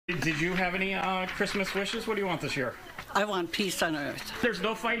Did you have any Christmas wishes? What do you want this year? I want peace on earth. There's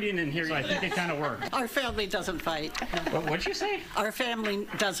no fighting in here, so I think it kind of worked. Our family doesn't fight. What'd you say? Our family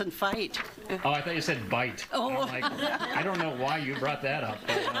doesn't fight. Oh, I thought you said bite. Oh. Like, I don't know why you brought that up.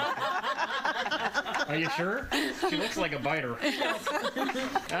 But, are you sure? She looks like a biter.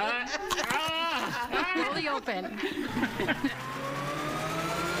 Fully open.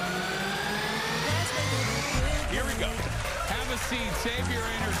 Here we go. Have a seat. Save your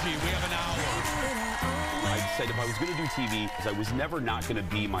energy. We have an hour. I said if I was going to do TV, I was never not going to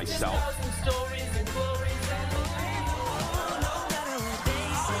be myself.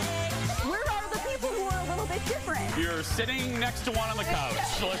 Where are the people who are a little bit different? You're sitting next to one on the couch.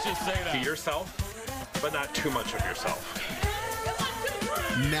 Let's just say that. Be yourself, but not too much of yourself.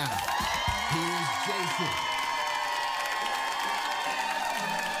 Now, here's Jason.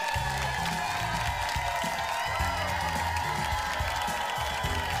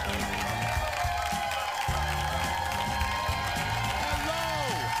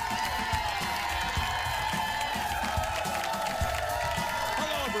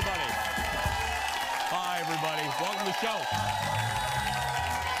 Welcome to the show.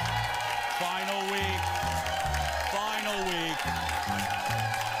 Final week. Final week.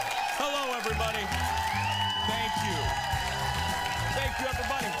 Hello, everybody. Thank you. Thank you,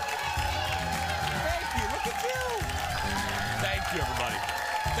 everybody. Thank you. Look at you. Thank you, everybody.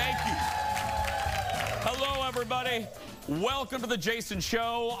 Thank you. Hello, everybody. Welcome to the Jason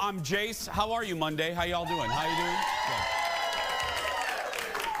Show. I'm Jace. How are you, Monday? How y'all doing? How you doing?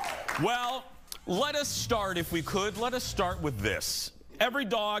 Good. Well, let us start, if we could, let us start with this. Every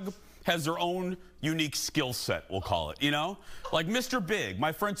dog has their own unique skill set, we'll call it, you know? Like Mr. Big,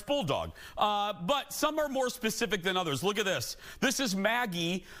 my French Bulldog. But some are more specific than others. Look at this. This is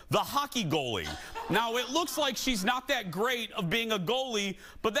Maggie, the hockey goalie. Now, it looks like she's not that great of being a goalie,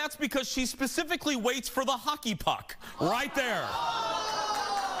 but that's because she specifically waits for the hockey puck. Right there.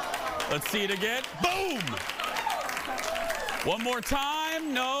 Let's see it again. Boom! One more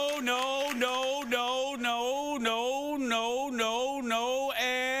time. No, no, no, no, no, no, no, no, no,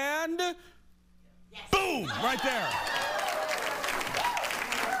 and yes. Boom! Right there.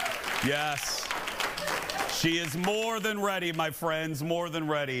 Yes. She is more than ready, my friends, more than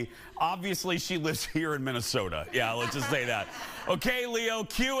ready. Obviously, she lives here in Minnesota. Yeah, let's just say that. Okay, Leo,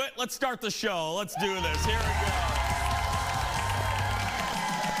 cue it. Let's start the show. Let's do this. Here we go.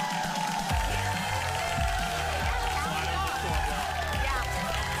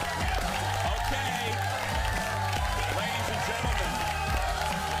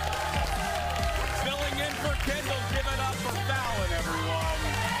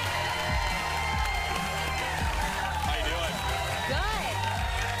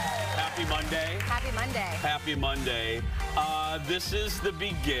 Happy Monday. Happy Monday. This is the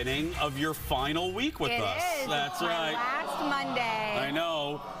beginning of your final week with us. It is. That's right. Last Monday. I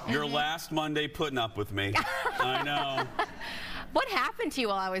know. Your last Monday putting up with me. I know. What happened to you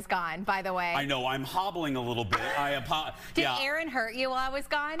while I was gone, by the way? I know. I'm hobbling a little bit. Did Aaron hurt you while I was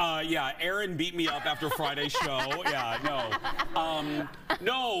gone? Yeah. Aaron beat me up after Friday's show. Yeah, no.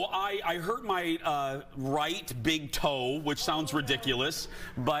 No, I hurt my right big toe, which sounds ridiculous,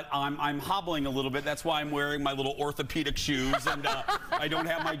 but I'm hobbling a little bit. That's why I'm wearing my little orthopedic shoes, and I don't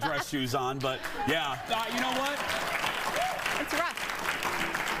have my dress shoes on, but yeah. You know what? It's rough.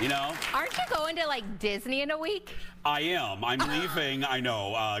 You know? Aren't you going to, like, Disney in a week? I am. I'm leaving. I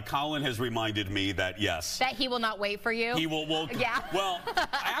know. Colin has reminded me that, yes. That he will not wait for you? He will. Yeah. Well,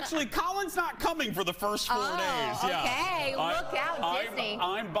 actually, Colin's not coming for the first 4 days. Yeah. Okay. Look out, Disney.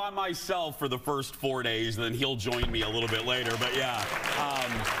 I'm by myself for the first 4 days, then he'll join me a little bit later. But, yeah.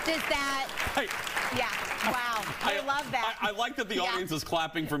 Does that... Yeah. Wow. I love that. I like that the audience is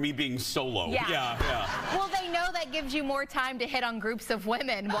clapping for me being solo. Yeah. Yeah. Well, they know that gives you more time to hit on groups of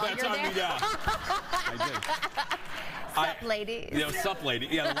women while you're there. I mean, yeah. I did. Sup, ladies? Yeah, sup, lady.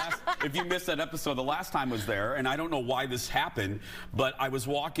 Yeah, if you missed that episode, the last time I was there, and I don't know why this happened, but I was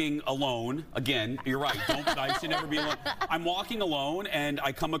walking alone. Again, you're right. I should never be alone. I'm walking alone, and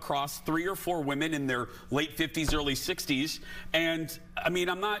I come across 3 or 4 women in their late 50s, early 60s, and I mean,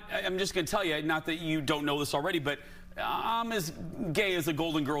 I'm just going to tell you, not that you don't know this already, but I'm as gay as a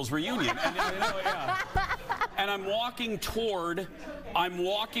Golden Girls reunion. And I'm walking toward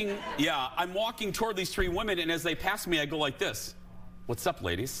these 3 women, and as they pass me, I go like this. What's up,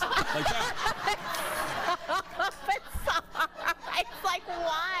 ladies? Like that. It's like,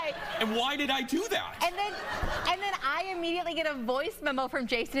 why? And why did I do that? And then I immediately get a voice memo from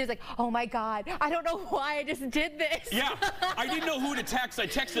Jason who's like, oh my God, I don't know why I just did this. Yeah, I didn't know who to text. I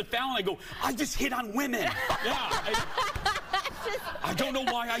texted Fallon. I go, I just hit on women. Yeah. I don't know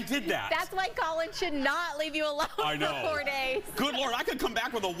why I did that. That's why Colin should not leave you alone I know. for 4 days. Good Lord, I could come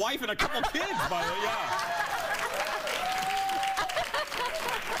back with a wife and a couple kids, by the way. Yeah.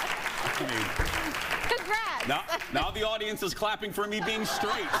 Congrats. Now the audience is clapping for me being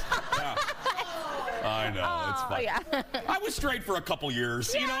straight. Yeah. I know, it's fun. Yeah. I was straight for a couple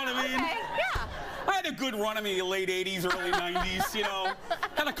years, you know what I mean? Okay, yeah. I had a good run in the late 80s, early 90s, you know.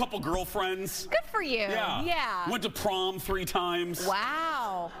 Had a couple girlfriends. Good for you. Yeah. Yeah. Went to prom 3 times.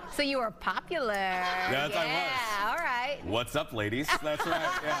 Wow. So you were popular. Yes, I was. Yeah, all right. What's up, ladies? That's right,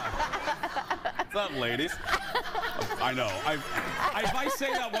 yeah. What's up, ladies? I know. If I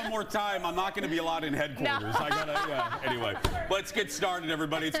say that one more time, I'm not going to be allowed in headquarters. No. I gotta, yeah. Anyway, let's get started,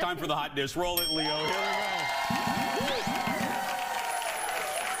 everybody. It's time for the hot dish. Roll it, Leo. Here we go.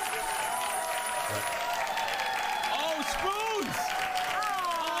 Oh, spoons!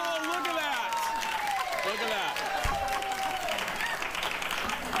 Oh, look at that! Look at that.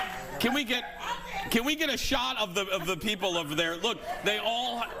 Can we get a shot of the people over there? Look, they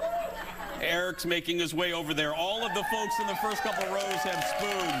all. Eric's making his way over there. All of the folks in the first couple rows have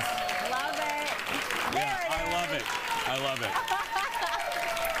spoons. Love it. Yeah, I love it. I love it.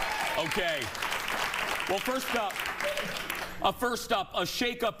 Okay. Well, first up, a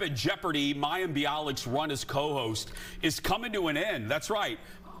shakeup at Jeopardy! Mayim Bialik's run as co-host is coming to an end. That's right.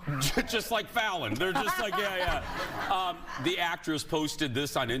 Just like Fallon. They're just like, yeah. The actress posted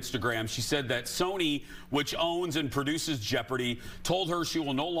this on Instagram. She said that Sony, which owns and produces Jeopardy! Told her she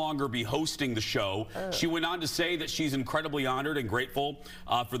will no longer be hosting the show. She went on to say that she's incredibly honored and grateful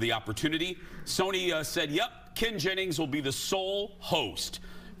for the opportunity. Sony said, yep, Ken Jennings will be the sole host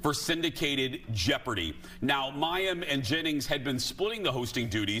for syndicated Jeopardy! Now, Mayim and Jennings had been splitting the hosting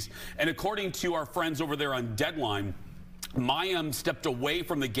duties, and according to our friends over there on Deadline, Mayim stepped away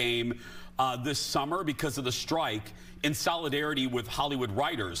from the game this summer because of the strike in solidarity with Hollywood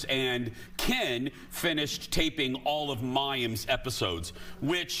writers. And Ken finished taping all of Mayim's episodes,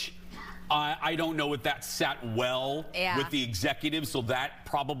 which I don't know if that sat well with the executives, so that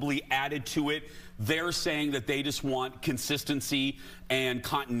probably added to it. They're saying that they just want consistency and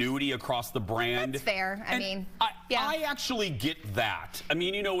continuity across the brand. That's fair. I mean, I actually get that. I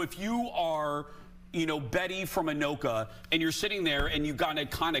mean, you know, if you are, you know, Betty from Anoka, and you're sitting there and you gotta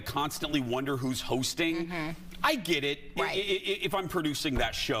kind of constantly wonder who's hosting. I get it if I'm producing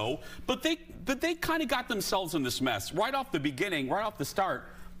that show, but they kind of got themselves in this mess right off the beginning, right off the start.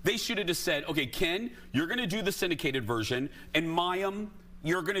 They should have just said, okay, Ken, you're gonna do the syndicated version, and Mayim,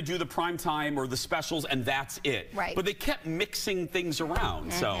 you're going to do the prime time or the specials, and that's it. Right. But they kept mixing things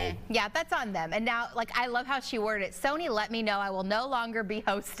around, so. Yeah, that's on them. And now, like, I love how she worded it. Sony let me know I will no longer be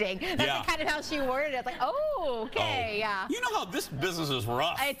hosting. That's kind of how she worded it. It's like, oh, okay, yeah. You know how this business is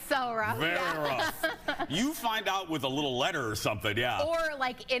rough. It's so rough. Very rough. You find out with a little letter or something, yeah. Or,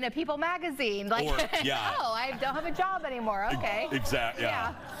 like, in a People magazine. Like, or, yeah. oh, I don't have a job anymore. Okay. Exactly,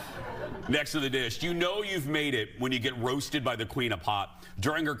 yeah. Next to the dish, you know you've made it when you get roasted by the Queen of Pop.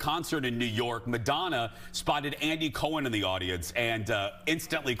 During her concert in New York, Madonna spotted Andy Cohen in the audience and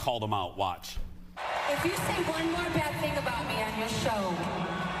instantly called him out. Watch. If you say one more bad thing about me on your show,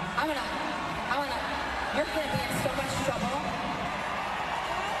 you're gonna be in so much trouble.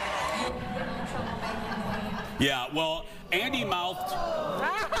 You're in trouble making me. Yeah, well, Andy mouthed.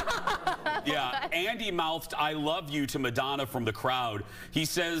 Yeah, Andy mouthed, "I love you" to Madonna from the crowd. He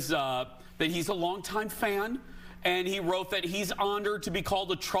says that he's a longtime fan, and he wrote that he's honored to be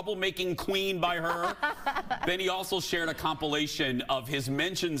called a troublemaking queen by her. Then he also shared a compilation of his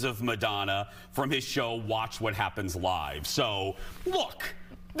mentions of Madonna from his show, Watch What Happens Live. So, look,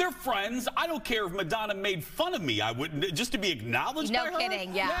 they're friends. I don't care if Madonna made fun of me. I wouldn't, just to be acknowledged by her. No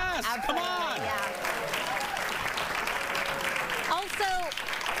kidding, yeah. Yes, absolutely, come on. Yeah. Also,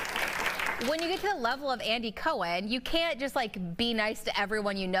 when you get to the level of Andy Cohen, you can't just like be nice to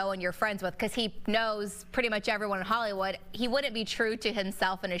everyone you know and you're friends with, because he knows pretty much everyone in Hollywood. He wouldn't be true to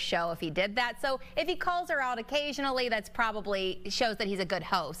himself in his show if he did that. So if he calls her out occasionally, that's probably shows that he's a good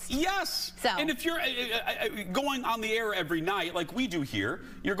host. Yes. So. And if you're going on the air every night, like we do here,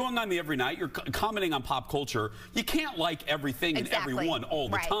 you're going on the every night, you're commenting on pop culture, you can't like everything and everyone all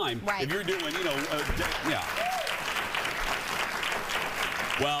the time. Right. If you're doing, you know, yeah.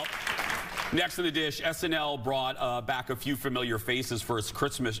 Well, next to the dish, SNL brought back a few familiar faces for its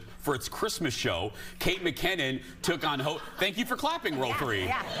Christmas show. Kate McKinnon took on thank you for clapping, roll three.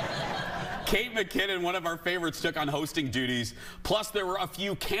 Yeah. Kate McKinnon, one of our favorites, took on hosting duties. Plus, there were a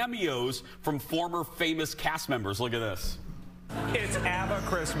few cameos from former famous cast members. Look at this. It's ABBA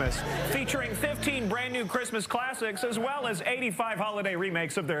Christmas, featuring 15 brand new Christmas classics as well as 85 holiday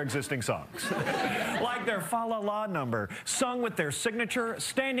remakes of their existing songs. Like their Fa La La number, sung with their signature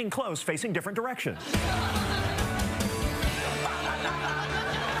standing close facing different directions.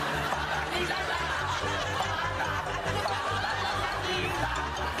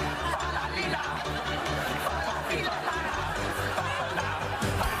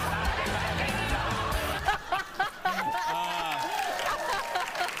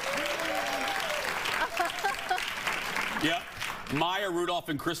 Yep. Maya Rudolph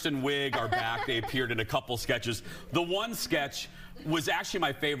and Kristen Wiig are back. They appeared in a couple sketches. The one sketch was actually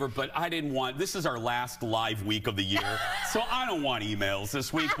my favorite, but I didn't want, this is our last live week of the year, so I don't want emails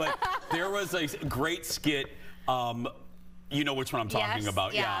this week, but there was a great skit. You know which one I'm talking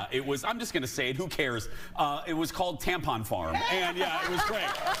about. Yeah. It was, I'm just going to say it, who cares? It was called Tampon Farm, and yeah, it was great.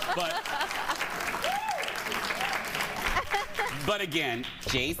 But again,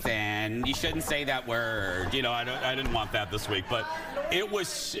 Jason, you shouldn't say that word. You know, I didn't want that this week, but it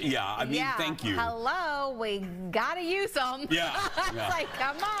was, yeah, I mean, thank you. Hello, we gotta use them. Yeah. It's like,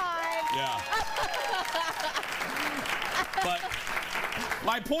 come on. Yeah. But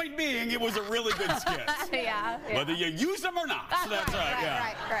my point being, it was a really good skit. Yeah. Whether you use them or not. So that's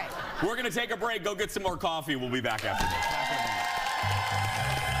right. Right. We're going to take a break, go get some more coffee. We'll be back after this.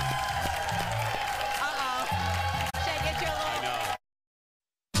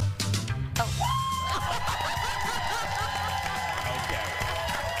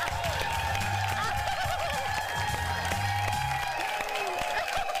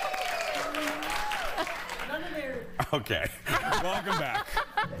 Okay, welcome back.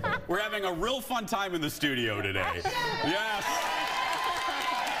 We're having a real fun time in the studio today. Yes.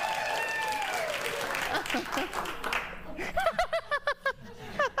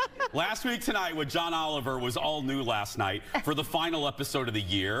 Last week tonight with John Oliver was all new last night for the final episode of the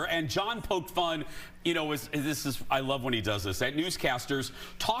year, and John poked fun, you know, I love when he does this, at newscasters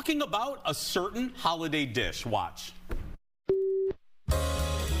talking about a certain holiday dish. Watch.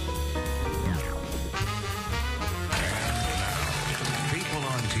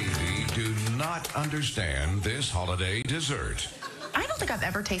 Not understand this holiday dessert. I don't think I've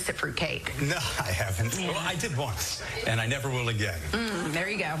ever tasted fruitcake. No, I haven't. Yeah. Well, I did once, and I never will again. There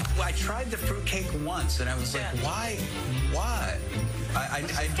you go. Well, I tried the fruitcake once, and I was like, why? I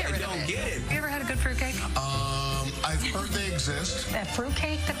don't get it. You ever had a good fruitcake? I've heard they exist. That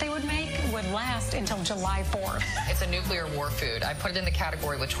fruitcake that they would make would last until July 4th. It's a nuclear war food. I put it in the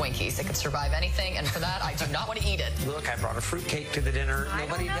category with Twinkies. It could survive anything, and for that, I do not want to eat it. Look, I brought a fruitcake to the dinner.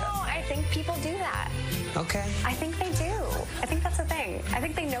 Nobody does. I think people do that. Okay. I think they do. I think that's the thing. I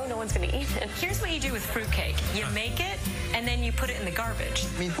think they know no one's going to eat it. Here's what you do with fruitcake. You make it, and then you put it in the garbage.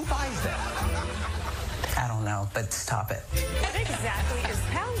 I mean, who buys that? I don't know, but stop it. What exactly is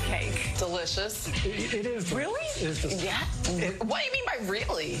pound cake? Delicious. It is. Really? Yeah. What do you mean by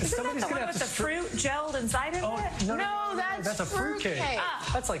really? Isn't that the one with the fruit gelled inside of it? No, that's a fruitcake.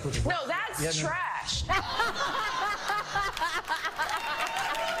 That's like no, that's trash.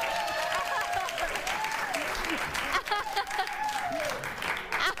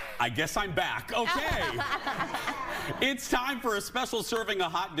 I guess I'm back. Okay. It's time for a special serving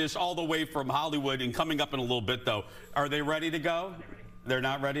of hot dish all the way from Hollywood, and coming up in a little bit, though. Are they ready to go? They're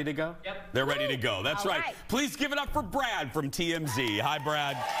not ready to go? Yep. They're ready to go. That's right. Please give it up for Brad from TMZ. Hi,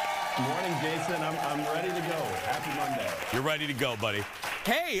 Brad. Good morning, Jason. I'm ready to go. Happy Monday. You're ready to go, buddy.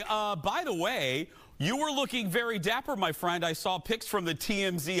 Hey, by the way, you were looking very dapper, my friend. I saw pics from the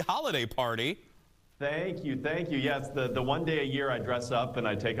TMZ holiday party. Thank you. Yes, the one day a year I dress up and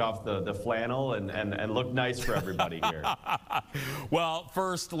I take off the flannel and look nice for everybody here. Well,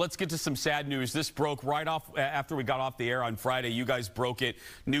 first, let's get to some sad news. This broke right off after we got off the air on Friday. You guys broke it.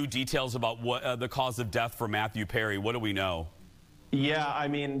 New details about what the cause of death for Matthew Perry. What do we know? Yeah, I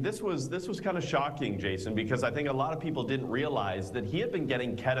mean, this was kind of shocking, Jason, because I think a lot of people didn't realize that he had been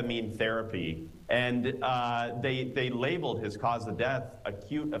getting ketamine therapy, and they labeled his cause of death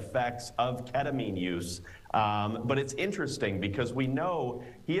acute effects of ketamine use. But it's interesting because we know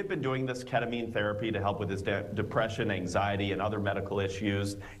he had been doing this ketamine therapy to help with his depression, anxiety, and other medical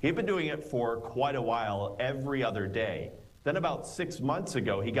issues. He had been doing it for quite a while, every other day. Then about 6 months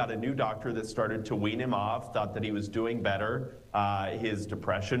ago, he got a new doctor that started to wean him off, thought that he was doing better. His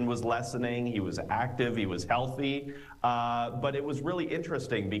depression was lessening. He was active. He was healthy. But it was really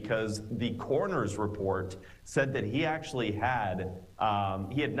interesting because the coroner's report said that he actually had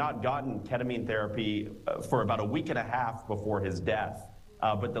not gotten ketamine therapy for about a week and a half before his death.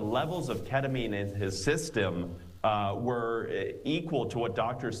 But the levels of ketamine in his system were equal to what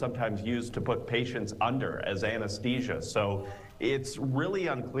doctors sometimes use to put patients under as anesthesia. So it's really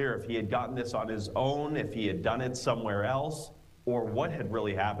unclear if he had gotten this on his own, if he had done it somewhere else, or what had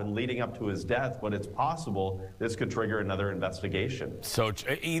really happened leading up to his death, but it's possible this could trigger another investigation. So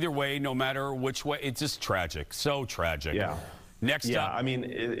either way, no matter which way, it's just tragic. So tragic. Yeah. Next up. I mean,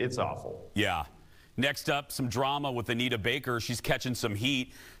 it's awful. Yeah. Next up, some drama with Anita Baker. She's catching some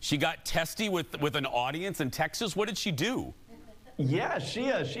heat. She got testy with an audience in Texas. What did she do? Yeah, she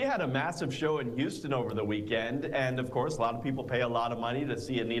had a massive show in Houston over the weekend. And, of course, a lot of people pay a lot of money to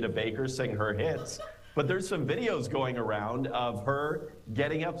see Anita Baker sing her hits. But there's some videos going around of her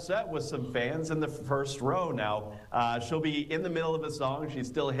getting upset with some fans in the first row. Now, she'll be in the middle of a song. She's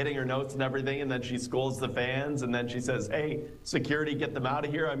still hitting her notes and everything, and then she scolds the fans, and then she says, hey, security, get them out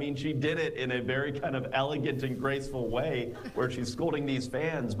of here. I mean, she did it in a very kind of elegant and graceful way where she's scolding these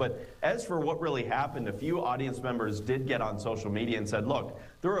fans. But as for what really happened, a few audience members did get on social media and said, look,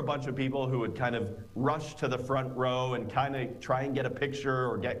 there were a bunch of people who would kind of rush to the front row and kind of try and get a picture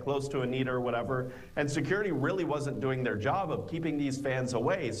or get close to Anita or whatever. And security really wasn't doing their job of keeping these fans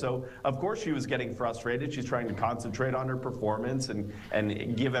away. So, of course, she was getting frustrated. She's trying to concentrate on her performance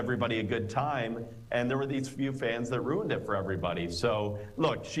and give everybody a good time. And there were these few fans that ruined it for everybody. So,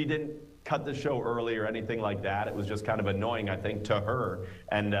 look, she didn't cut the show early or anything like that. It was just kind of annoying, I think, to her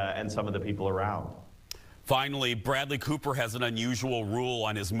and some of the people around. Finally, Bradley Cooper has an unusual rule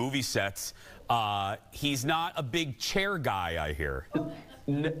on his movie sets. He's not a big chair guy, I hear.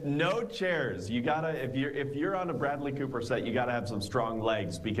 No chairs. You gotta, if you're on a Bradley Cooper set, you gotta have some strong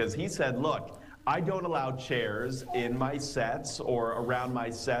legs, because he said, look, I don't allow chairs in my sets or around my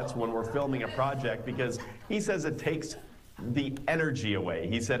sets when we're filming a project, because he says it takes the energy away.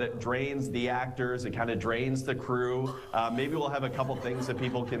 He said it drains the actors, it kind of drains the crew. Maybe we'll have a couple things that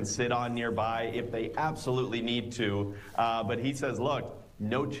people can sit on nearby if they absolutely need to. But he says, look,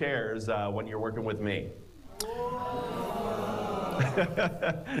 no chairs when you're working with me.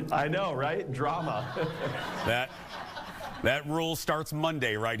 I know, right? Drama. That rule starts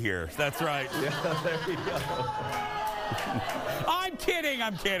Monday right here. That's right. Yeah, there you go. I'm kidding.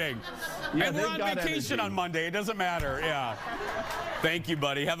 I'm kidding. Yeah, and we're on vacation on Monday. It doesn't matter. Yeah. Thank you,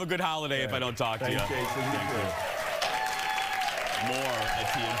 buddy. Have a good holiday if I don't talk to you. Thanks, Jason. Thank you. More at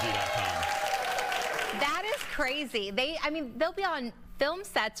TMZ.com. That is crazy. They'll be on film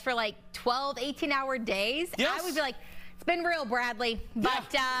sets for like 12, 18-hour days. Yes. I would be like, it's been real, Bradley,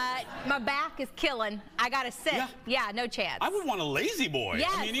 but my back is killing. I gotta sit. Yeah, no chance. I would want a lazy boy. Yes,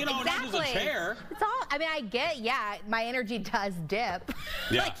 I mean, you know, exactly. not just a chair. It's all. I mean, I get. Yeah, my energy does dip.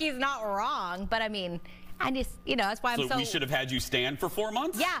 Yeah. Like, he's not wrong, but I mean, I just, you know, that's why I'm so. So we should have had you stand for 4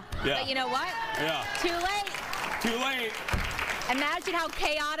 months? Yeah. But you know what? Yeah. Too late. Too late. Imagine how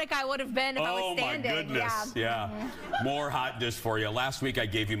chaotic I would have been if I was standing. Oh, my goodness. Yeah. More hot dish for you. Last week I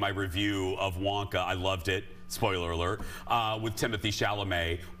gave you my review of Wonka. I loved it. Spoiler alert. With Timothée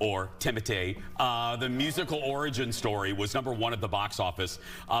Chalamet, or Timothée. The musical origin story was #1 at the box office,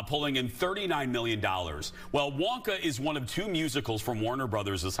 pulling in $39 million. Well, Wonka is one of 2 musicals from Warner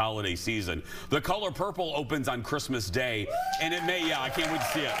Brothers this holiday season. The Color Purple opens on Christmas Day, and it may, I can't wait to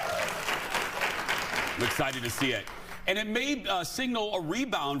see it. I'm excited to see it. And it may signal a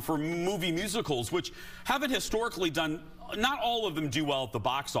rebound for movie musicals, which haven't historically done, not all of them do well at the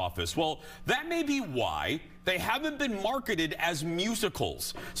box office. Well, that may be why they haven't been marketed as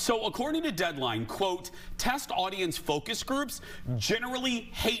musicals. So according to Deadline, quote, test audience focus groups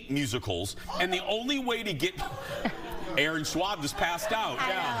generally hate musicals, and the only way to get... Aaron Schwab just passed out.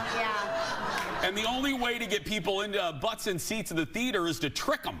 Yeah. And the only way to get people into butts and seats in the theater is to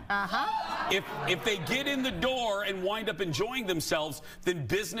trick them. If they get in the door and wind up enjoying themselves, then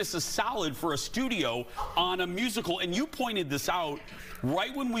business is solid for a studio on a musical. And you pointed this out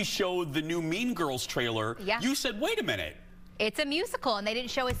right when we showed the new Mean Girls trailer. Yeah. You said, wait a minute. It's a musical, and they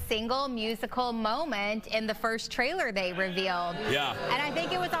didn't show a single musical moment in the first trailer they revealed. Yeah. And I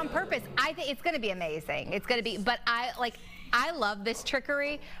think it was on purpose. I think it's going to be amazing. It's going to be, but I love this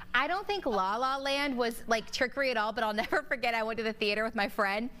trickery. I don't think La La Land was like trickery at all, but I'll never forget I went to the theater with my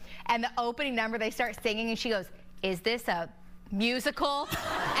friend, and the opening number, they start singing, and she goes, is this a musical?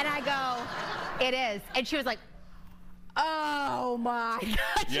 And I go, it is. And she was like, oh my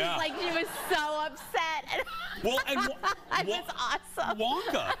God. Yeah. She was so upset. Well, and it was awesome.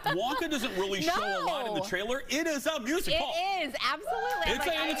 Wonka doesn't really show a lot in the trailer. It is a musical. It is, absolutely.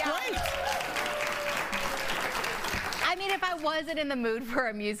 It's great. I mean, if I wasn't in the mood for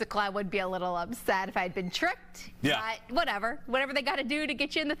a musical, I would be a little upset if I'd been tricked. Yeah. But whatever. Whatever they got to do to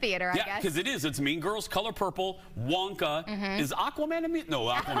get you in the theater, I guess. Yeah, because it is. It's Mean Girls, Color Purple, Wonka. Is Aquaman in No,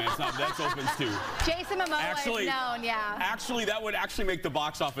 Aquaman's not. That's opens too. Jason Momoa is known, yeah. Actually, that would actually make the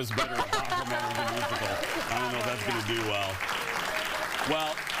box office better if Aquaman was a musical. I don't know if that's going to do well.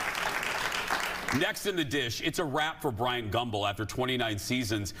 Well, next in the dish, it's a wrap for Bryant Gumbel after 29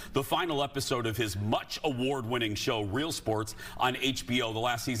 seasons. The final episode of his much award-winning show, Real Sports, on HBO. The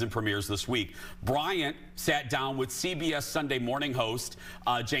last season premieres this week. Bryant sat down with CBS Sunday morning host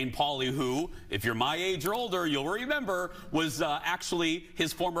Jane Pauley, who, if you're my age or older, you'll remember, was actually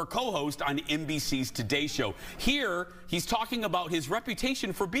his former co-host on NBC's Today Show. Here, he's talking about his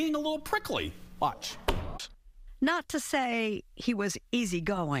reputation for being a little prickly. Watch. Not to say he was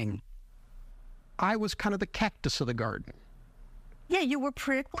easygoing. I was kind of the cactus of the garden. Yeah, you were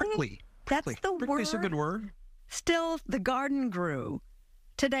prickly. That's the word. Prickly's a good word. Still, the garden grew.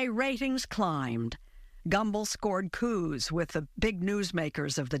 Today, ratings climbed. Gumbel scored coups with the big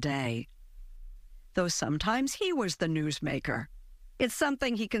newsmakers of the day. Though sometimes he was the newsmaker. It's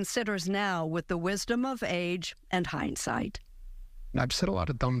something he considers now with the wisdom of age and hindsight. I've said a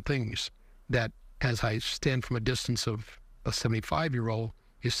lot of dumb things that, as I stand from a distance of a 75-year-old,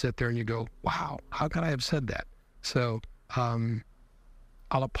 you sit there and you go, wow, how could I have said that? So I'll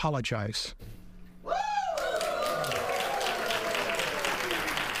apologize.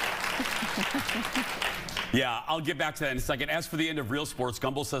 Yeah, I'll get back to that in a second. As for the end of Real Sports,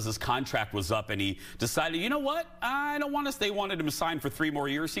 Gumbel says his contract was up and he decided, you know what? I don't want to. They wanted him to sign for 3 more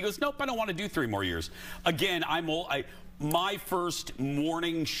years. He goes, nope, I don't want to do 3 more years. Again, my first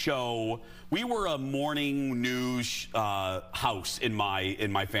morning show, we were a morning news house in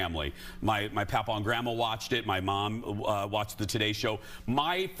my family. My papa and grandma watched it. My mom watched the Today Show.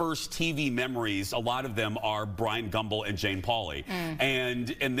 My first TV memories, a lot of them are Bryant Gumbel and Jane Pauley.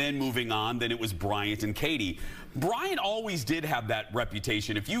 And then moving on, then it was Bryant and Katie. Bryant always did have that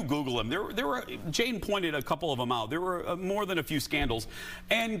reputation. If you Google him, there were, Jane pointed a couple of them out. There were more than a few scandals.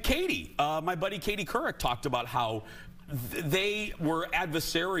 And Katie, my buddy Katie Couric, talked about how they were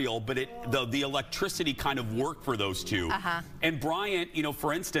adversarial, but the electricity kind of worked for those two. And Bryant, you know,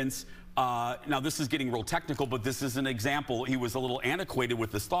 for instance, now this is getting real technical, but this is an example. He was a little antiquated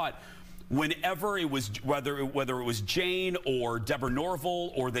with this thought. Whenever it was, whether it was Jane or Deborah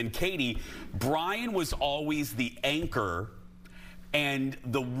Norville or then Katie, Brian was always the anchor, and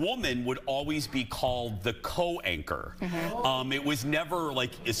the woman would always be called the co-anchor. It was never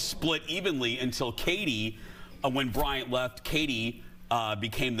like split evenly until Katie. When Bryant left, Katie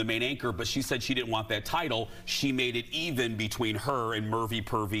became the main anchor, but she said she didn't want that title. She made it even between her and Mervy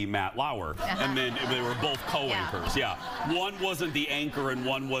Pervy Matt Lauer. And then they were both co-anchors. Yeah. One wasn't the anchor and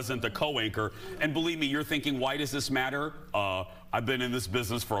one wasn't the co-anchor. And believe me, you're thinking, why does this matter? I've been in this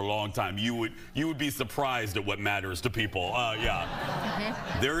business for a long time. You would be surprised at what matters to people. Yeah.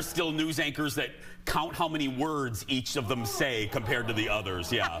 There are still news anchors that count how many words each of them say compared to the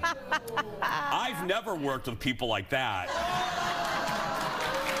others. Yeah. I've never worked with people like that.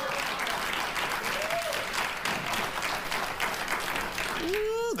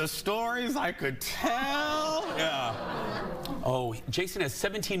 Ooh, the stories I could tell. Yeah. Oh, Jason has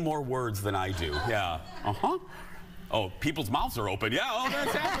 17 more words than I do. Yeah. Oh, people's mouths are open. Yeah, oh, that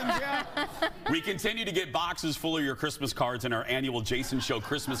happens, yeah. We continue to get boxes full of your Christmas cards in our annual Jason Show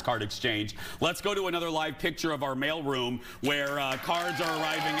Christmas card exchange. Let's go to another live picture of our mail room where cards are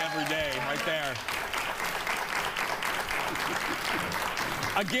arriving every day, right there.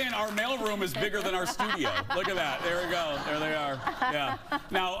 Again, our mailroom is bigger than our studio. Look at that. There we go. There they are. Yeah.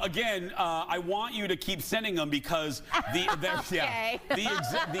 Now, again, I want you to keep sending them because the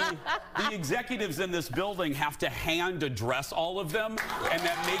executives in this building have to hand address all of them, and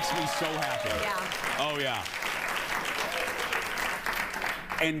that makes me so happy. Yeah. Oh, yeah.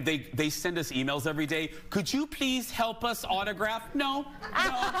 And they send us emails every day. Could you please help us autograph? No.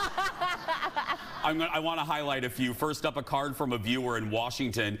 I want to highlight a few. First up, a card from a viewer in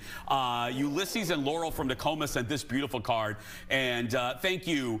Washington. Ulysses and Laurel from Tacoma sent this beautiful card. And thank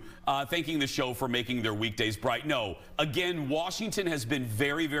you, thanking the show for making their weekdays bright. No, again, Washington has been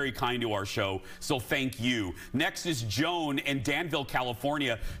very, very kind to our show, so thank you. Next is Joan in Danville,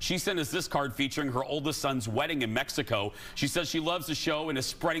 California. She sent us this card featuring her oldest son's wedding in Mexico. She says she loves the show and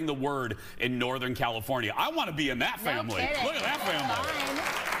is spreading the word in Northern California. I want to be in that family. Look at that family.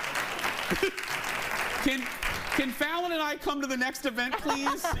 Can Fallon and I come to the next event,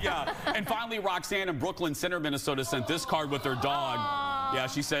 please? Yeah. And finally, Roxanne in Brooklyn Center, Minnesota, sent this card with their dog. Yeah,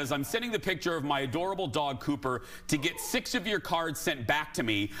 she says, I'm sending the picture of my adorable dog, Cooper, to get 6 of your cards sent back to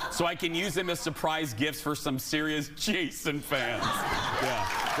me so I can use them as surprise gifts for some serious Jason fans. Yeah,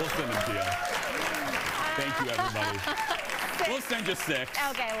 we'll send them to you. Thank you, everybody. We'll send you 6.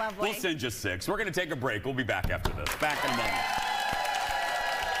 Okay, lovely. We'll send you 6. We're going to take a break. We'll be back after this. Back in a moment.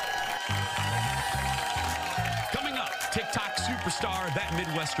 Coming up, TikTok superstar That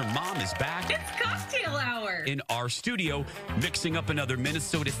Midwestern Mom is back. It's cocktail hour. In our studio, mixing up another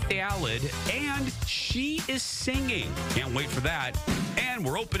Minnesota salad, and she is singing. Can't wait for that. And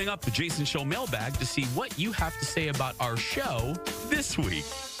we're opening up the Jason Show mailbag to see what you have to say about our show this week.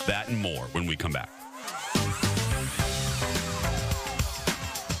 That and more when we come back.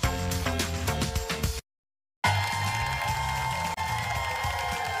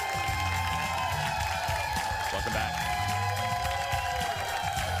 Welcome back.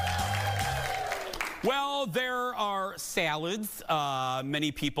 Well, there are salads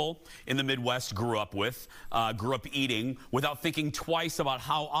many people in the Midwest grew up eating without thinking twice about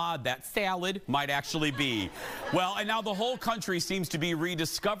how odd that salad might actually be. Well, and now the whole country seems to be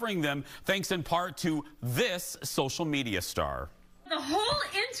rediscovering them thanks in part to this social media star. The whole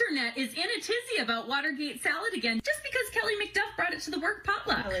internet is in a tizzy about Watergate salad again, just because Kelly McDuff brought it to the work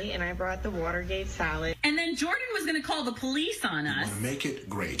potluck. Kelly and I brought the Watergate salad. And then Jordan was going to call the police on us. You want to make it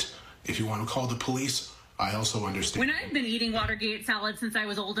great. If you want to call the police, I also understand. When I've been eating Watergate salad since I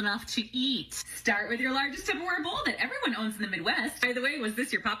was old enough to eat. Start with your largest Tupperware bowl that everyone owns in the Midwest. By the way, was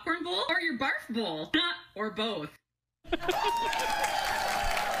this your popcorn bowl or your barf bowl? Or both?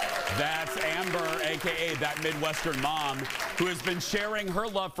 That's Amber, a.k.a. That Midwestern Mom, who has been sharing her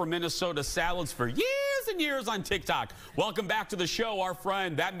love for Minnesota salads for years and years on TikTok. Welcome back to the show, our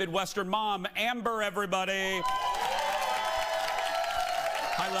friend, That Midwestern Mom, Amber, everybody.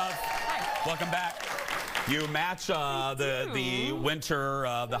 Hi, love. Hi. Welcome back. You match the winter,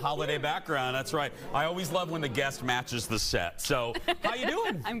 the holiday background. That's right. I always love when the guest matches the set. So, how you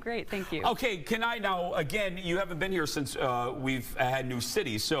doing? I'm great, thank you. Okay, can I now, again, you haven't been here since we've had New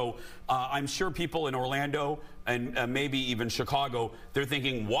City, so I'm sure people in Orlando and maybe even Chicago, they're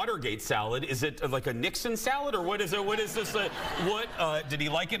thinking Watergate salad. Is it like a Nixon salad, or what is it? What is this? Did he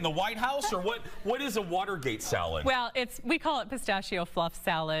like it in the White House, or what is a Watergate salad? Well, we call it pistachio fluff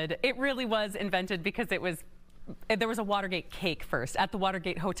salad. It really was invented because there was a Watergate cake first at the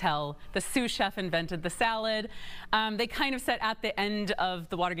Watergate Hotel. The sous chef invented the salad. They kind of said at the end of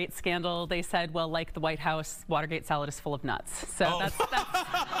the Watergate scandal, they said, well, like the White House, Watergate salad is full of nuts. So that's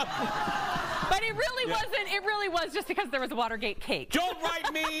but it really wasn't. It really was just because there was a Watergate cake. Don't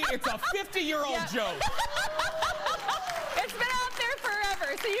write me. It's a 50-year-old joke. It's been out there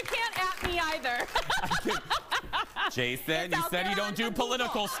forever, so you can't at me either. Jason, you said you don't do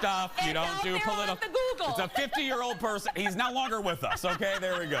political stuff. You don't do political. It's a 50-year-old person. He's no longer with us. Okay,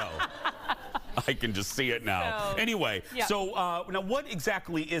 there we go. I can just see it now. So, anyway, yeah. So now what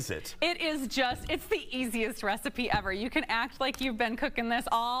exactly is it? It is it's the easiest recipe ever. You can act like you've been cooking this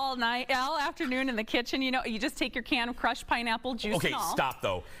all night, all afternoon in the kitchen. You know, you just take your can of crushed pineapple juice and all. Okay, stop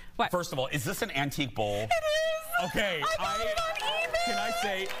though. What? First of all, is this an antique bowl? It is. Okay. I bought it on eBay. Can I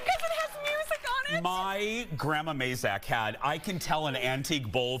say? Because it has music on it. My grandma Mazak had, I can tell an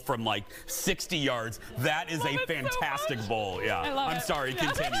antique bowl from like 60 yards. That is a fantastic bowl. Yeah. I love I'm it. sorry,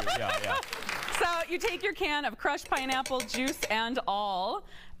 continue. Yeah. So you take your can of crushed pineapple juice and all.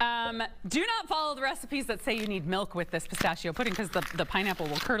 Do not follow the recipes that say you need milk with this pistachio pudding, because the pineapple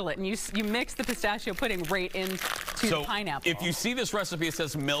will curdle it, and you mix the pistachio pudding right into the pineapple. If you see this recipe, it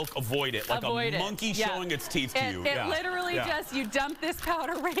says milk, avoid it. Like a monkey showing its teeth to you. It literally just, you dump this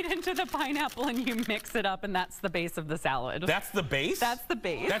powder right into the pineapple and you mix it up, and that's the base of the salad. That's the base? That's the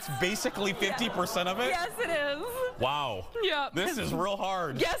base. That's basically 50% of it? Yes, it is. Wow. Yeah. This is real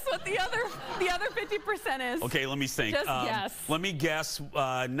hard. Guess what the other 50% is? Okay, let me think. Just guess. Let me guess.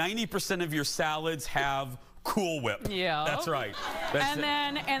 90% of your salads have Cool Whip. Yeah. That's right. And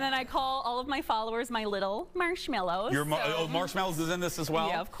then I call all of my followers my little marshmallows. Your marshmallows is in this as well?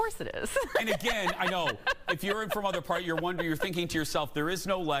 Yeah, of course it is. And again, I know, if you're from other part, you're thinking to yourself, there is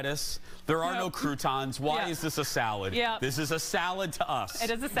no lettuce, there are no croutons. Why is this a salad? Yeah. This is a salad to us.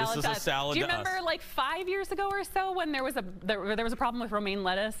 It is a salad this to is us. a salad Do you to remember us. like 5 years ago or so when there was a problem with romaine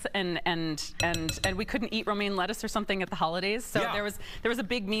lettuce and we couldn't eat romaine lettuce or something at the holidays? So there was a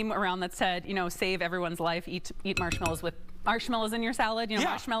big meme around that said, you know, save everyone's life, eat marshmallows with marshmallows in your salad, you know,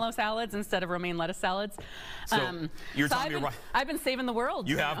 marshmallow salads instead of romaine lettuce salads. So you're telling me right. I've been saving the world.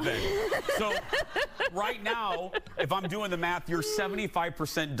 You have been. So right now, if I'm doing the math, you're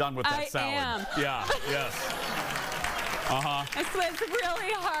 75% done with that salad. I am. Yeah, yes. It's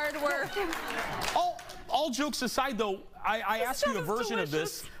really hard work. all jokes aside, though, I asked you a version of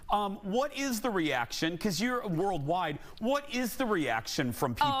this. What is the reaction? Because you're worldwide. What is the reaction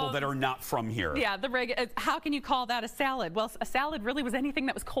from people that are not from here? Yeah, how can you call that a salad? Well, a salad really was anything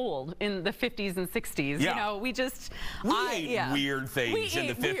that was cold in the 50s and 60s. Yeah. You know, we ate weird things in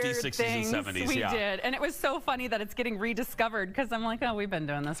the 50s, 60s, and 70s. We did, and it was so funny that it's getting rediscovered because I'm like, oh, we've been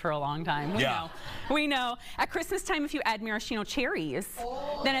doing this for a long time. We know. At Christmas time, if you add maraschino cherries,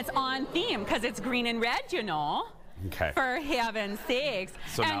 then it's on theme because it's green and red, you know. Okay. For heaven's sakes.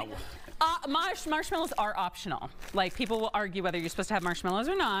 So now, marshmallows are optional. Like, people will argue whether you're supposed to have marshmallows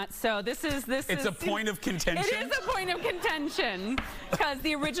or not. So this is It's a point of contention. It is a point of contention because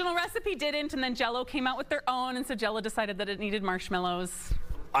the original recipe didn't, and then Jell-O came out with their own, and so Jell-O decided that it needed marshmallows.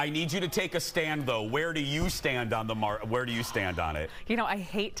 I need you to take a stand, though. Where do you stand on where do you stand on it? You know, I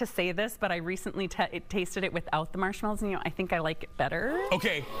hate to say this, but I recently tasted it without the marshmallows, and you know, I think I like it better.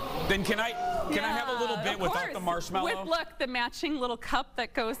 Okay, then can I have a little bit without the marshmallow? With, look, the matching little cup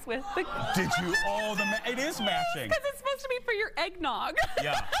that goes with the. Did you? Oh, it is matching. Because it's supposed to be for your eggnog.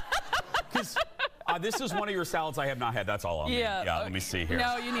 Yeah. Because this is one of your salads I have not had. That's all I'll need. Yeah. Let me see here.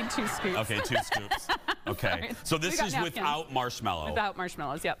 No, you need 2 scoops. Okay, 2 scoops. Okay. So this is napkins. without marshmallow. Without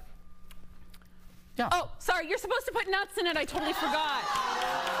marshmallows. Yep. Yeah. Oh, sorry. You're supposed to put nuts in it. I totally forgot.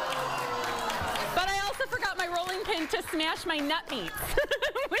 But I also forgot my rolling pin to smash my nut meats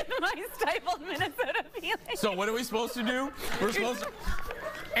with my stifled Minnesota feeling. So what are we supposed to do? We're supposed to...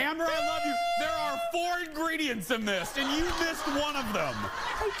 Amber, I love you. There are 4 ingredients in this, and you missed one of them.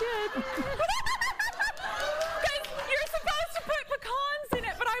 I did. Guys, you're supposed to put pecans in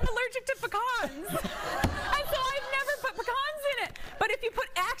it, but I'm allergic to pecans. And so I've never put pecans in it. But if you put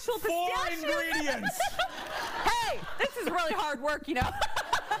actual pistachios... 4 ingredients. Hey, this is really hard work, you know.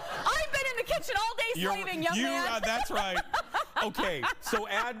 I've been in the kitchen all day slaving, young man. That's right. Okay, so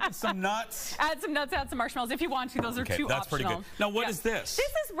add some nuts. Add some nuts, add some marshmallows if you want to. Those are 2 that's optional. pretty good. Now, what is this? This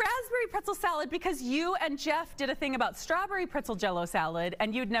is raspberry pretzel salad because you and Jeff did a thing about strawberry pretzel Jell-O salad,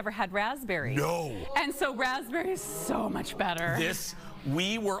 and you'd never had raspberry. No. And so raspberry is so much better.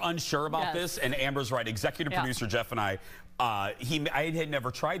 We were unsure about this, and Amber's right. Executive producer Jeff and I had never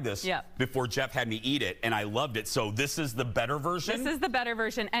tried this before Jeff had me eat it, and I loved it. So this is the better version? This is the better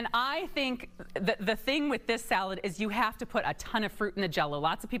version. And I think the thing with this salad is you have to put a ton of fruit in the Jell-O.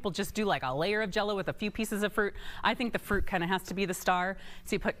 Lots of people just do like a layer of Jell-O with a few pieces of fruit. I think the fruit kind of has to be the star.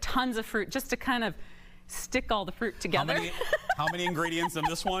 So you put tons of fruit just to kind of stick all the fruit together. How many ingredients in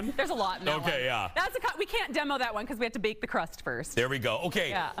this one? There's a lot in that one. Yeah. We can't demo that one because we have to bake the crust first. There we go.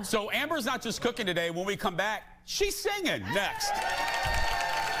 Okay, so Amber's not just cooking today. When we come back, she's singing next.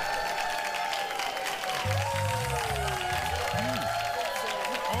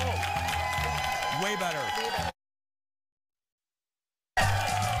 Oh, way better.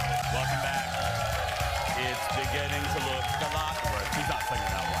 Welcome back. It's beginning to look a lot worse. She's not singing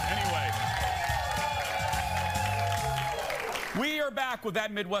that one. Anyway. We are back with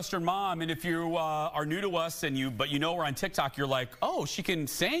That Midwestern Mom, and if you are new to us but you know we're on TikTok, you're like, oh, she can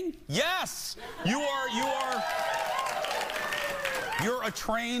sing? Yes, you're a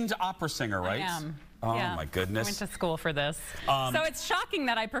trained opera singer, right? I am. Oh my goodness. I went to school for this. So it's shocking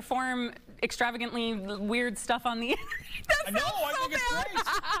that I perform extravagantly weird stuff on the internet. No, I think it's great.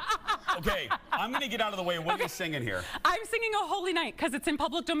 Okay, I'm going to get out of the way. What are you singing here? I'm singing "Oh Holy Night" because it's in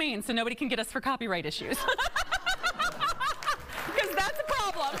public domain, so nobody can get us for copyright issues. Because that's a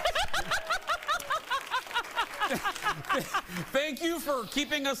problem. Thank you for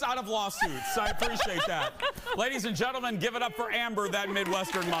keeping us out of lawsuits. I appreciate that. Ladies and gentlemen, give it up for Amber, That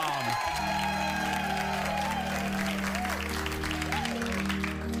Midwestern Mom.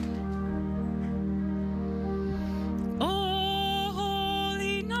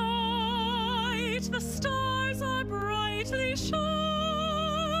 The stars are brightly shining.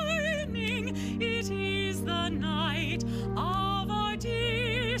 It is the night of our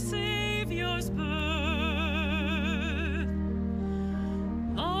dear Savior's birth.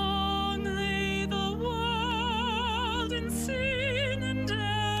 Long lay the world in sin and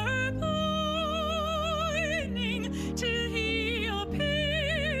error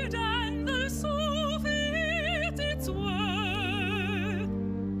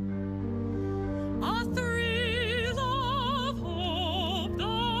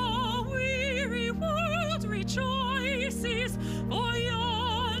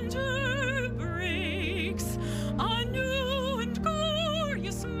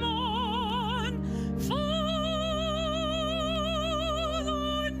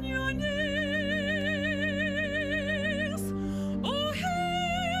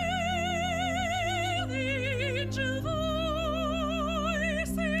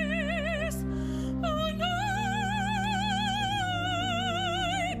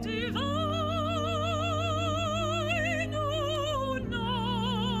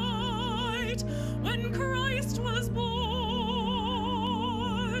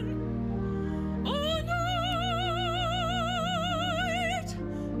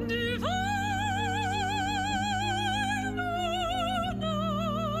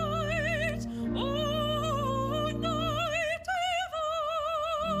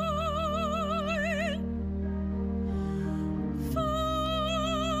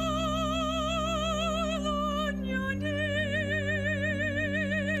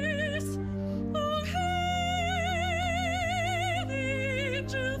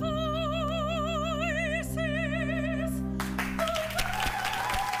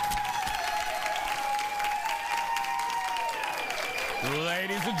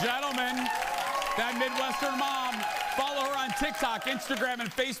Midwestern Mom. Follow her on TikTok, Instagram,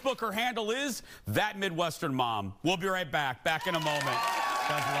 and Facebook. Her handle is That Midwestern Mom. We'll be right back. Back in a moment.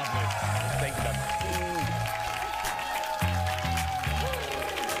 That's lovely. Thank you, Beth.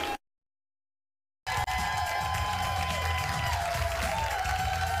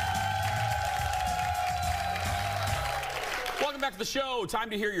 Welcome back to the show. Time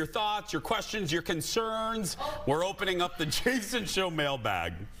to hear your thoughts, your questions, your concerns. We're opening up the Jason Show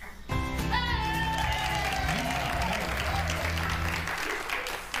mailbag.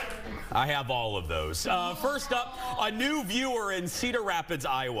 I have all of those. First up, a new viewer in Cedar Rapids,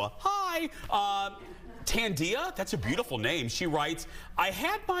 Iowa. Hi. Tandia, that's a beautiful name. She writes, I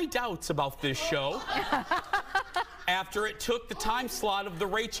had my doubts about this show after it took the time slot of the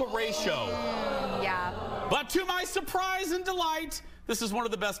Rachel Ray Show. Yeah. But to my surprise and delight, this is one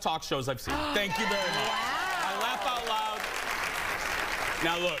of the best talk shows I've seen. Thank you very much. Wow. I laugh out loud.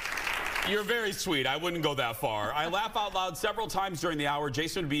 Now look, you're very sweet. I wouldn't go that far. I laugh out loud several times during the hour.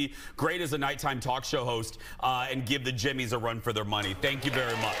 Jason would be great as a nighttime talk show host and give the Jimmies a run for their money. Thank you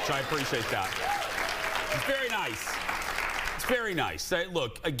very much. I appreciate that. It's very nice. It's very nice.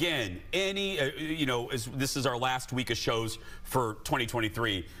 Look, again, this is our last week of shows for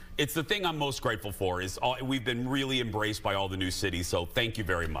 2023. It's the thing I'm most grateful for is we've been really embraced by all the new cities, so thank you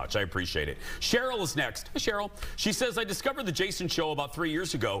very much. I appreciate it. Cheryl is next. Hi, Cheryl. She says, I discovered the Jason Show about 3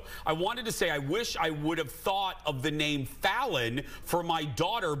 years ago. I wanted to say I wish I would have thought of the name Fallon for my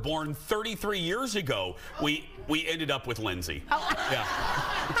daughter born 33 years ago. We ended up with Lindsay. Oh. Yeah.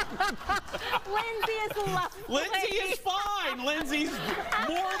 Lindsay is lovely. Lindsay is fine. Lindsay's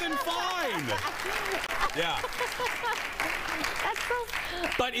more than fine. Yeah. That's so...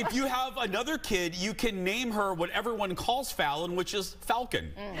 But if you have another kid, you can name her what everyone calls Fallon, which is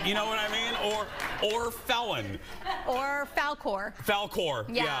Falcon. You know what I mean? Or Felon. Or Falcor. Falcor.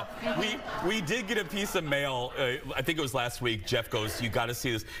 Yeah. We did get a piece of mail. I think it was last week. Jeff goes, you got to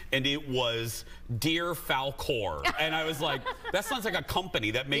see this. And it was Dear Falcor. And I was like, that sounds like a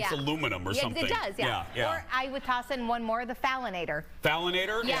company that makes aluminum or something. It does, yeah. Or I would toss in one more, the Fallinator.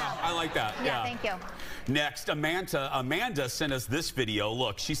 Fallinator? Yeah. I like that. Yeah, thank you. Next, Amanda sent us this video.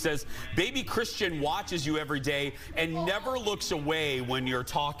 Look, she says, baby Christian watches you every day and never looks away when you're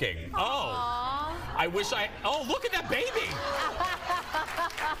talking. Aww. Oh, I wish oh, look at that baby.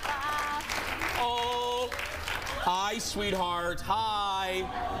 Oh, hi, sweetheart. Hi.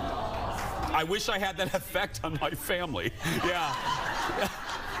 I wish I had that effect on my family. Yeah.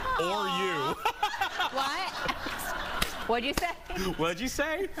 Or you. What? What'd you say? What'd you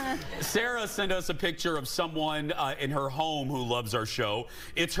say? Sarah sent us a picture of someone in her home who loves our show.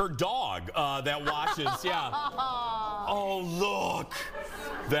 It's her dog that watches. Yeah. Oh, look.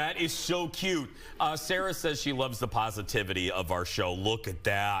 That is so cute. Sarah says she loves the positivity of our show. Look at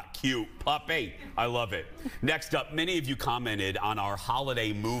that. Cute puppy. I love it. Next up, many of you commented on our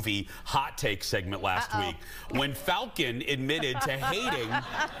holiday movie hot take segment last week when Falcon admitted to hating,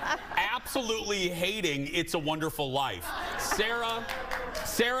 absolutely hating It's a Wonderful Life.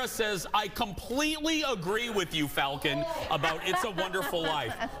 Sarah says, I completely agree with you, Falcon, about It's a Wonderful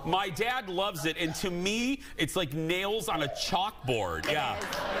Life. My dad loves it, and to me, it's like nails on a chalkboard. Yeah. It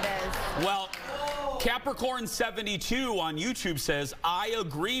is. Well, Capricorn72 on YouTube says, I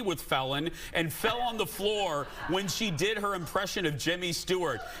agree with Felon and fell on the floor when she did her impression of Jimmy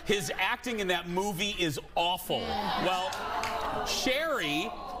Stewart. His acting in that movie is awful. Well,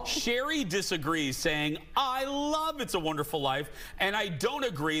 Sherry disagrees, saying, I love It's a Wonderful Life, and I don't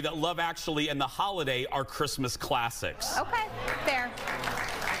agree that Love Actually and The Holiday are Christmas classics. Okay, fair.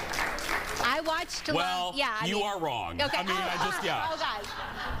 I watched Love. Yeah, you are wrong. Okay. I mean, Oh, God.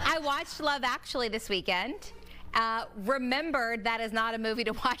 I watched Love Actually this weekend. Remembered that is not a movie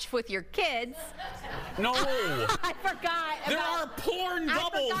to watch with your kids. No. I forgot. There are porn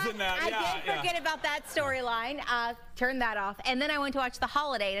doubles in that. I did forget about that storyline. Turn that off. And then I went to watch The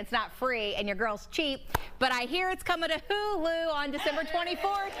Holiday, and it's not free, and your girl's cheap. But I hear it's coming to Hulu on December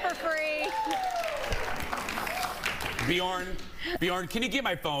 24th for free. Bjorn, can you get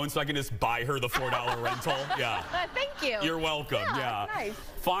my phone so I can just buy her the $4 rental? Yeah. Thank you. You're welcome. Yeah. Nice.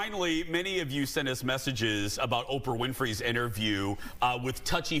 Finally, many of you sent us messages about Oprah Winfrey's interview with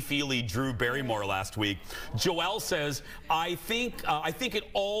touchy-feely Drew Barrymore last week. Joelle says, I think it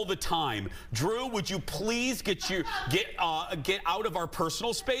all the time. Drew, would you please get out of our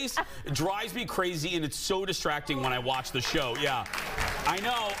personal space? It drives me crazy, and it's so distracting when I watch the show. Yeah. I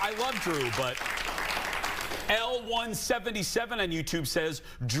know. I love Drew, but... L177 on YouTube says,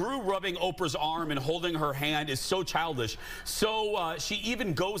 Drew rubbing Oprah's arm and holding her hand is so childish. So she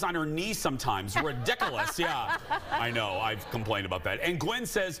even goes on her knees sometimes. Ridiculous. Yeah, I know. I've complained about that. And Gwen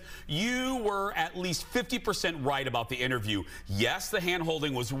says, you were at least 50% right about the interview. Yes, the hand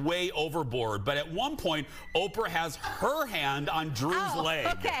holding was way overboard, but at one point, Oprah has her hand on Drew's leg.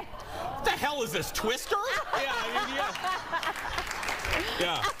 Okay. What the hell is this, Twister?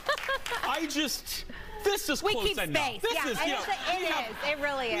 Yeah. This is we close keep enough. Space. This yeah, is, it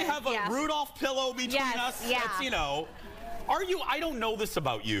really is. We have a Rudolph pillow between us. Yeah. That's, Are you? I don't know this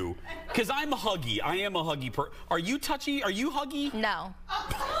about you, because I'm a huggy. I am a huggy Are you touchy? Are you huggy? No.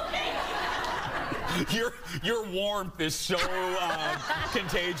 Your warmth is so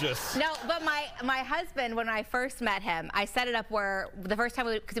contagious. No, but my husband, when I first met him, I set it up where the first time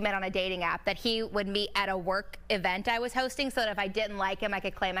because we met on a dating app, that he would meet at a work event I was hosting, so that if I didn't like him, I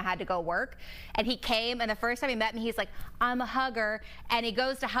could claim I had to go work. And he came, and the first time he met me, he's like, I'm a hugger, and he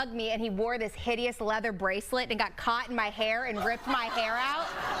goes to hug me, and he wore this hideous leather bracelet and got caught in my hair and ripped my hair out.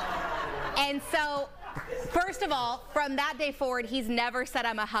 And so, first of all, from that day forward, he's never said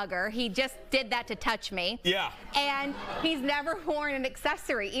I'm a hugger. He just did that to touch me. Yeah. And he's never worn an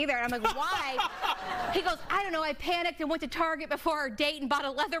accessory either. And I'm like, why? He goes, I don't know. I panicked and went to Target before our date and bought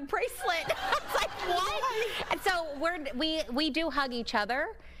a leather bracelet. I was like, what? And so we do hug each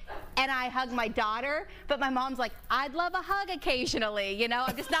other. And I hug my daughter, but my mom's like, I'd love a hug occasionally,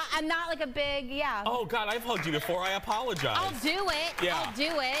 I'm not like a big, Oh, God, I've hugged you before. I apologize. I'll do it. Yeah. I'll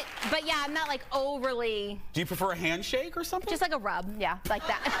do it. But yeah, I'm not like overly. Do you prefer a handshake or something? Just like a rub, like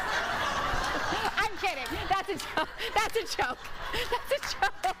that. I'm kidding. That's a joke. That's a joke. That's a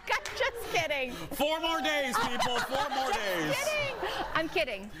joke. I'm just kidding. 4 more days, people. 4 more days. Kidding. I'm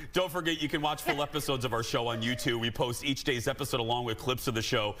kidding. Don't forget, you can watch full episodes of our show on YouTube. We post each day's episode along with clips of the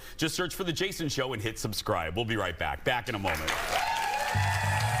show. Just search for The Jason Show and hit subscribe. We'll be right back. Back in a moment.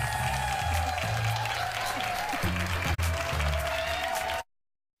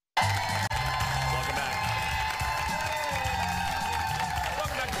 Welcome back.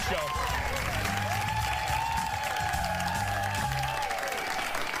 Welcome back to the show.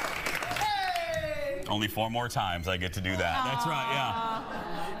 Only 4 more times I get to do that. That's right, yeah.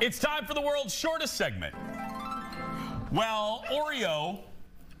 It's time for the world's shortest segment. Well,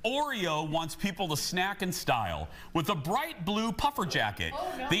 Oreo wants people to snack in style with a bright blue puffer jacket.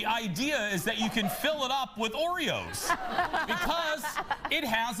 Oh, no. The idea is that you can fill it up with Oreos because it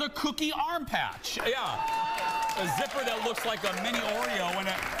has a cookie arm patch. Yeah, a zipper that looks like a mini Oreo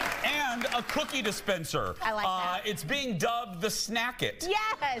and a cookie dispenser. I like that. It's being dubbed the Snack-It.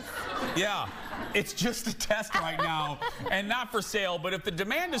 Yes. Yeah, it's just a test right now and not for sale, but if the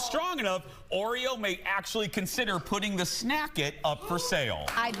demand is strong enough, Oreo may actually consider putting the Snack-It up for sale.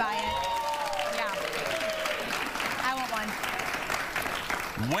 I'd buy it. Yeah. I want one.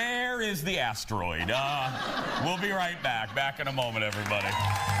 Where is the asteroid? We'll be right back. Back in a moment, everybody. The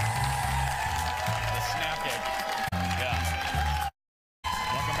Snack-It. Yeah.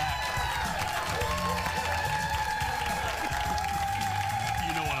 Welcome back.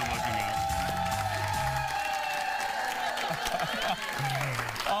 You know what I'm looking at.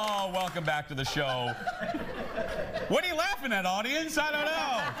 Oh, welcome back to the show. What are you laughing at, audience? I don't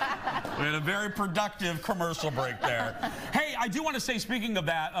know. We had a very productive commercial break there. Hey, I do want to say, speaking of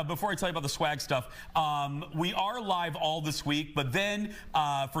that, before I tell you about the swag stuff, we are live all this week, but then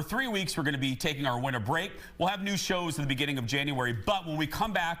for 3 weeks, we're going to be taking our winter break. We'll have new shows in the beginning of January, but when we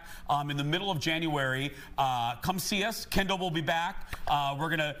come back in the middle of January, come see us. Kendall will be back. We're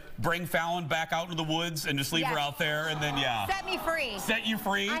going to bring Fallon back out into the woods and just leave her out there, and then, yeah. Set me free. Set you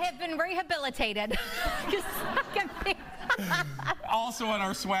free. I have been rehabilitated. Also in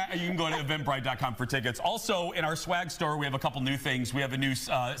our swag, you can go to eventbrite.com for tickets. Also in our swag store, we have a couple new things. We have a new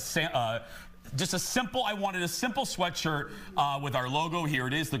just a simple sweatshirt with our logo. Here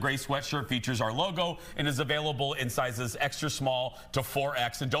it is. The gray sweatshirt features our logo and is available in sizes extra small to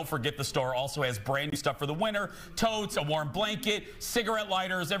 4X. And don't forget, the store also has brand new stuff for the winter. Totes, a warm blanket, cigarette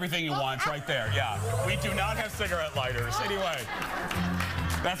lighters, everything you want right there. Yeah, we do not have cigarette lighters. Anyway,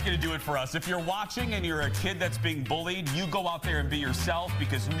 that's going to do it for us. If you're watching and you're a kid that's being bullied, you go out there and be yourself,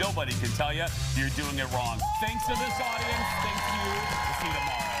 because nobody can tell you you're doing it wrong. Thanks to this audience. Thank you. We'll see you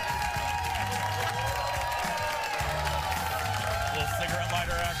tomorrow.